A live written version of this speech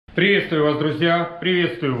Приветствую вас, друзья!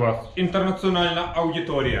 Приветствую вас, интернациональная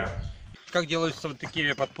аудитория! Как делаются вот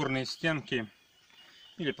такие подпорные стенки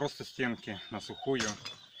или просто стенки на сухую?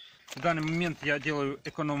 В данный момент я делаю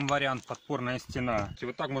эконом-вариант подпорная стена. И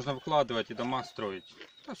вот так можно выкладывать и дома строить.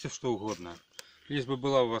 Да, все что угодно. Лишь бы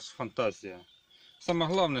была у вас фантазия.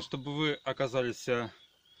 Самое главное, чтобы вы оказались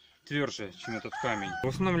тверже, чем этот камень. В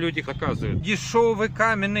основном люди заказывают дешевый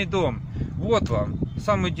каменный дом. Вот вам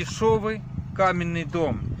самый дешевый каменный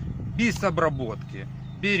дом. Без обработки.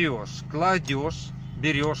 Берешь, кладешь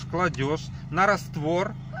на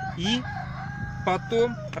раствор и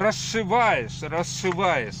потом расшиваешь.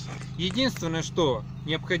 Единственное, что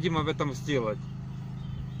необходимо в этом сделать,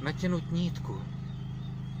 натянуть ниточку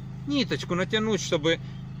натянуть, чтобы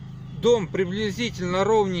дом приблизительно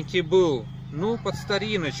ровненький был, ну, под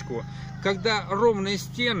стариночку. Когда ровные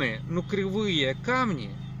стены, ну, кривые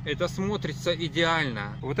камни, это смотрится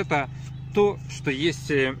идеально. Вот это то, что есть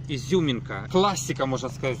изюминка, классика, можно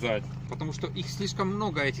сказать, потому что их слишком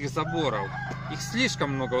много, этих заборов, их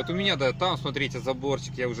слишком много. Вот у меня, да, там, смотрите,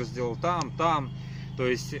 заборчик я уже сделал там, то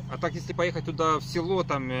есть, а так, если поехать туда в село,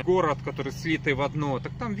 там город, который слитый в одно,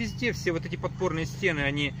 так там везде все вот эти подпорные стены,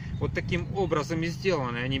 они вот таким образом и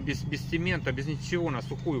сделаны, они без цемента, без ничего, на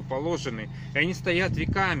сухую положены, и они стоят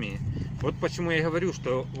веками. Вот почему я говорю,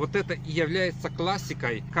 что вот это и является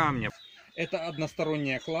классикой камня. Это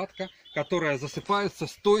односторонняя кладка, которая засыпается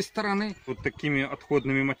с той стороны вот такими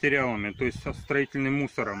отходными материалами, то есть со строительным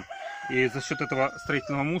мусором. И за счет этого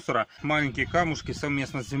строительного мусора маленькие камушки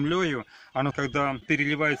совместно с землей, оно когда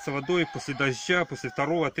переливается водой после дождя, после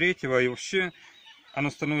второго, третьего, и вообще оно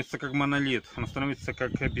становится как монолит, оно становится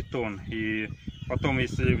как бетон. И потом,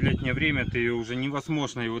 если в летнее время, то уже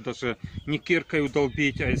невозможно его даже не киркой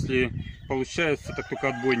удолбить, а если получается, так только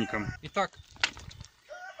отбойником. Итак,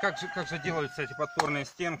 как же делаются эти подпорные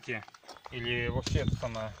стенки, или вообще это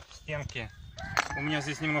самое стенки? У меня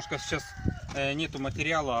здесь немножко сейчас нету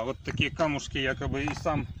материала, а вот такие камушки я как бы и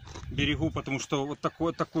сам берегу, потому что вот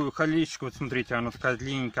такую халичку, вот смотрите, она такая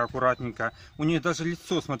длинненькая, аккуратненькая. У нее даже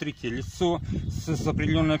лицо, смотрите, лицо с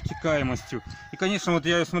определенной обтекаемостью. И, конечно, вот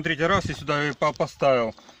я ее, смотрите, раз и сюда и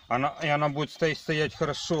поставил, она будет стоять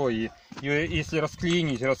хорошо. И если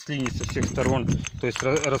расклинить со всех сторон, то есть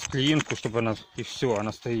расклеинку, чтобы она, и все,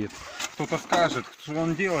 она стоит. Кто-то скажет, что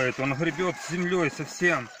он делает, он гребет с землей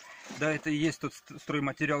совсем. Да, это и есть тот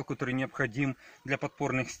стройматериал, который необходим для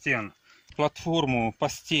подпорных стен. Платформу,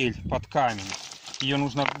 постель под камень, ее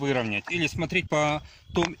нужно выровнять. Или смотреть по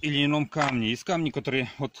том или ином камне. Из камня, который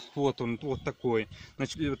вот он, вот такой.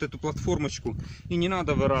 Значит, вот эту платформочку и не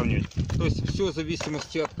надо выравнивать. То есть все в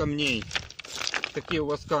зависимости от камней. Какие у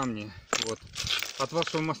вас камни. Вот. От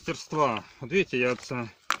вашего мастерства. Вот видите, я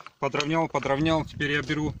подровнял. Теперь я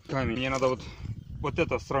беру камень. Мне надо вот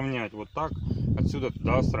это сравнять, вот так, отсюда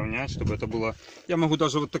туда сравнять, чтобы это было. Я могу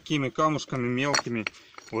даже вот такими камушками мелкими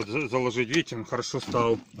вот заложить, видите, он хорошо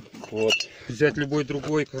стал. Вот, взять любой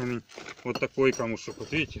другой камень, вот такой камушек,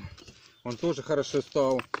 вот видите, он тоже хорошо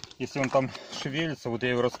стал. Если он там шевелится, вот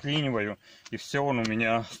я его расклиниваю, и все, он у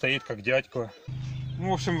меня стоит как дядька.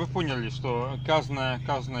 Ну, в общем, вы поняли, что каждая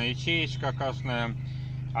ячеечка, каждое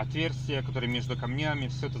отверстие, которое между камнями,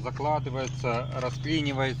 все это закладывается,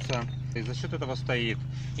 расклинивается, и за счет этого стоит.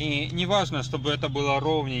 И не важно, чтобы это было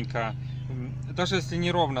ровненько, даже если не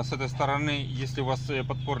ровно с этой стороны, если у вас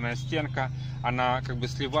подпорная стенка, она как бы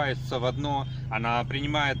сливается в одно, она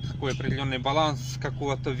принимает такой определенный баланс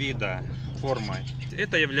какого-то вида, формы.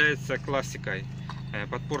 Это является классикой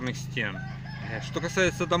подпорных стен. Что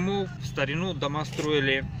касается домов, в старину дома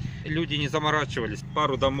строили, люди не заморачивались.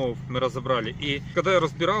 Пару домов мы разобрали. И когда я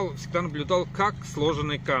разбирал, всегда наблюдал, как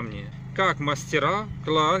сложены камни. Как мастера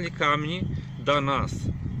клали камни до нас.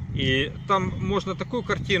 И там можно такую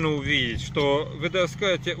картину увидеть, что вы даже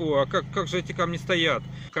скажете, а как же эти камни стоят?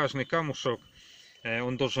 Каждый камушек,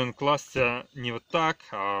 он должен класться не вот так,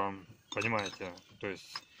 а, понимаете, то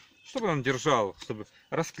есть, чтобы он держал, чтобы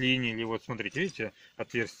расклинили. Вот смотрите, видите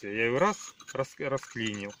отверстие, я его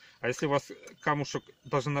расклинил. А если у вас камушек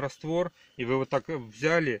даже на раствор, и вы вот так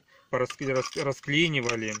взяли,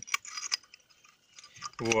 расклинивали,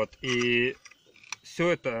 вот, и все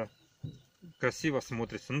это красиво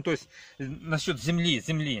смотрится. Ну, то есть, насчет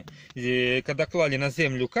земли, когда клали на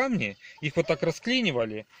землю камни, их вот так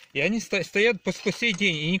расклинивали, и они стоят по сей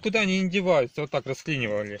день, и никуда они не деваются, вот так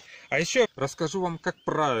расклинивали. А еще расскажу вам как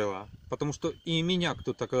правило, потому что и меня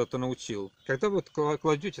кто-то когда-то научил. Когда вы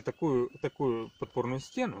кладете такую подпорную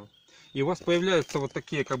стену, и у вас появляются вот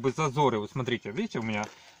такие как бы зазоры, вот смотрите, видите у меня,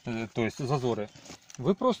 то есть зазоры,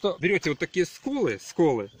 вы просто берете вот такие сколы,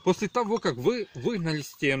 после того как вы выгнали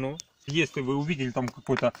стену, Если вы увидели там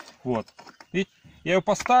какой-то, вот. Видите, я его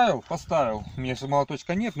поставил, у меня же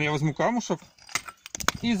молоточка нет, но я возьму камушек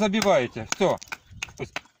и забиваете. Все.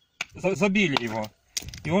 Забили его.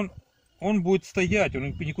 И он будет стоять,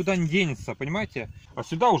 он никуда не денется, понимаете? А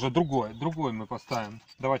сюда уже другой мы поставим.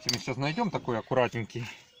 Давайте мы сейчас найдем такой аккуратненький.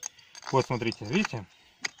 Вот, смотрите, видите?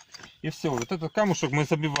 И все, вот этот камушек мы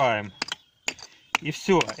забиваем. И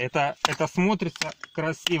все, это смотрится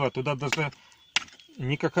красиво, туда даже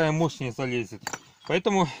никакая мощь не залезет.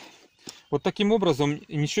 Поэтому вот таким образом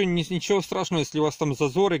ничего страшного, если у вас там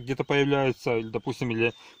зазоры где-то появляются, или, допустим,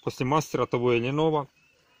 или после мастера того или иного.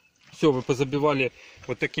 Все, вы позабивали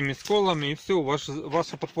вот такими сколами, и все,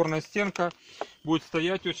 ваша подпорная стенка будет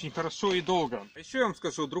стоять очень хорошо и долго. Еще я вам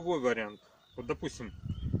скажу другой вариант. Вот, допустим,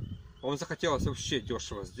 вам захотелось вообще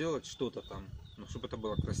дешево сделать что-то там, ну, чтобы это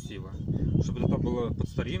было красиво, чтобы это было под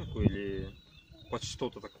старинку или под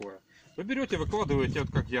что-то такое. Вы берете, выкладываете,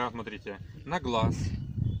 вот как я, смотрите, на глаз,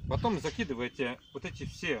 потом закидываете вот эти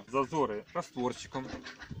все зазоры растворчиком,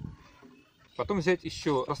 потом взять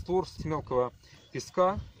еще раствор с мелкого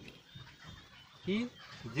песка и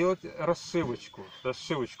делать расшивочку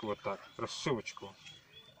вот так, расшивочку,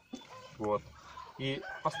 вот. И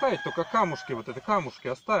оставить только камушки, вот это камушки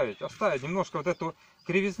оставить немножко вот эту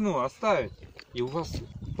кривизну оставить, и у вас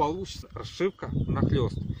получится расшивка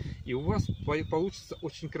нахлест, и у вас получится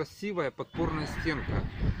очень красивая подпорная стенка.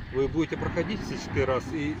 Вы будете проходить всякий раз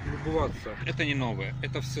и любоваться. Это не новое,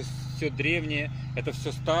 это все древнее, это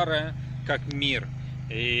все старое, как мир.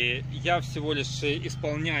 И я всего лишь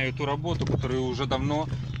исполняю ту работу, которую уже давно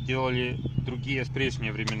делали другие в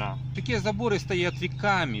прежние времена. Такие заборы стоят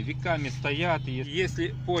веками стоят. И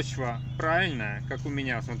если почва правильная, как у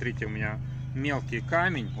меня, смотрите, у меня мелкий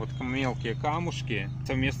камень, вот мелкие камушки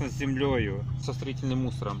совместно с землей, со строительным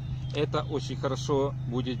мусором, это очень хорошо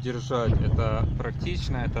будет держать. Это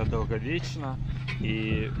практично, это долговечно.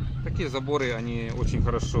 И такие заборы, они очень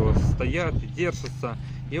хорошо стоят и держатся.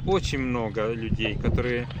 И очень много людей,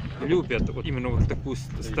 которые любят вот именно вот такую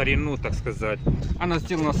старину, так сказать. Она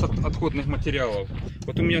сделана с отходных материалов.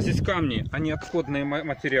 Вот у меня здесь камни, они отходный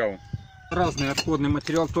материал. Разный отходный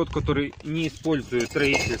материал, тот, который не используют в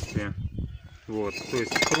строительстве. Вот, то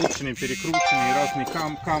есть крученные, перекрученные, разные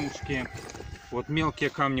камушки. Вот мелкие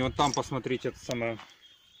камни, вот там посмотрите, это самое.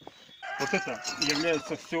 Вот это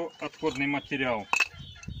является все отходный материал.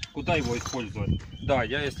 Куда его использовать? Да,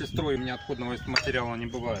 я если строю, у меня отходного материала не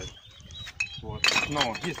бывает. Вот.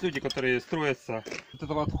 Но есть люди, которые строятся. От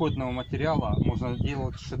этого отходного материала можно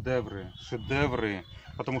делать шедевры.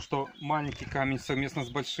 Потому что маленький камень совместно с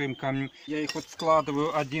большим камнем, я их вот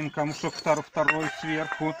складываю, один камушек, второй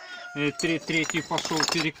сверху, третий пошел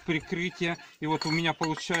перекрытие, и вот у меня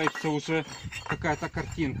получается уже какая-то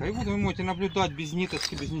картинка. И вот вы можете наблюдать без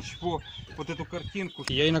ниточки, без ничего, вот эту картинку.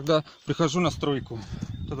 Я иногда прихожу на стройку,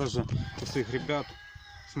 тогда же у своих ребят,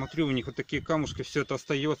 смотрю, у них вот такие камушки, все это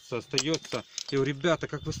остается. Я говорю, ребята,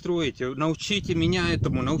 как вы строите? Научите меня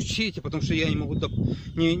этому, научите, потому что я не могу,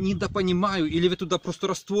 не допонимаю. Или вы туда просто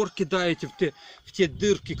раствор кидаете в те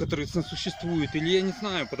дырки, которые существуют. Или я не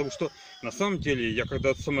знаю, потому что на самом деле я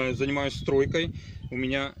когда занимаюсь стройкой, у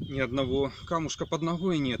меня ни одного камушка под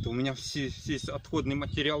ногой нет. У меня весь отходный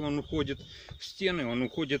материал, он уходит в стены, он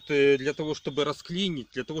уходит для того, чтобы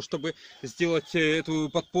расклинить, для того, чтобы сделать эту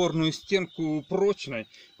подпорную стенку прочной.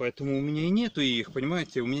 Поэтому у меня и нету их,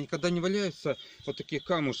 понимаете, у меня никогда не валяются вот такие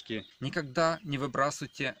камушки. Никогда не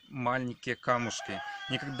выбрасывайте маленькие камушки,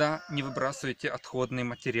 никогда не выбрасывайте отходный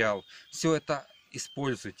материал. Все это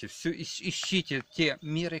используйте, все ищите те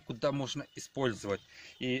меры, куда можно использовать.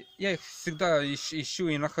 И я их всегда ищу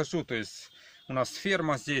и нахожу, то есть у нас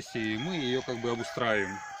ферма здесь, и мы ее как бы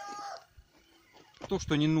обустраиваем. То,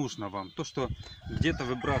 что не нужно вам, то, что где-то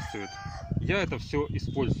выбрасывают, я это все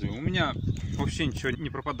использую. У меня вообще ничего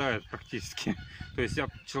не пропадает практически. То есть я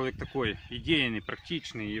человек такой идейный,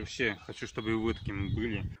 практичный, и вообще хочу, чтобы и вы такими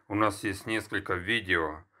были. У нас есть несколько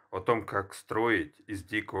видео о том, как строить из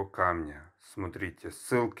дикого камня. Смотрите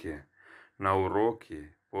ссылки на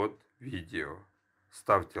уроки под видео.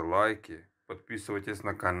 Ставьте лайки, подписывайтесь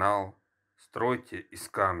на канал. Стройте из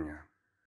камня.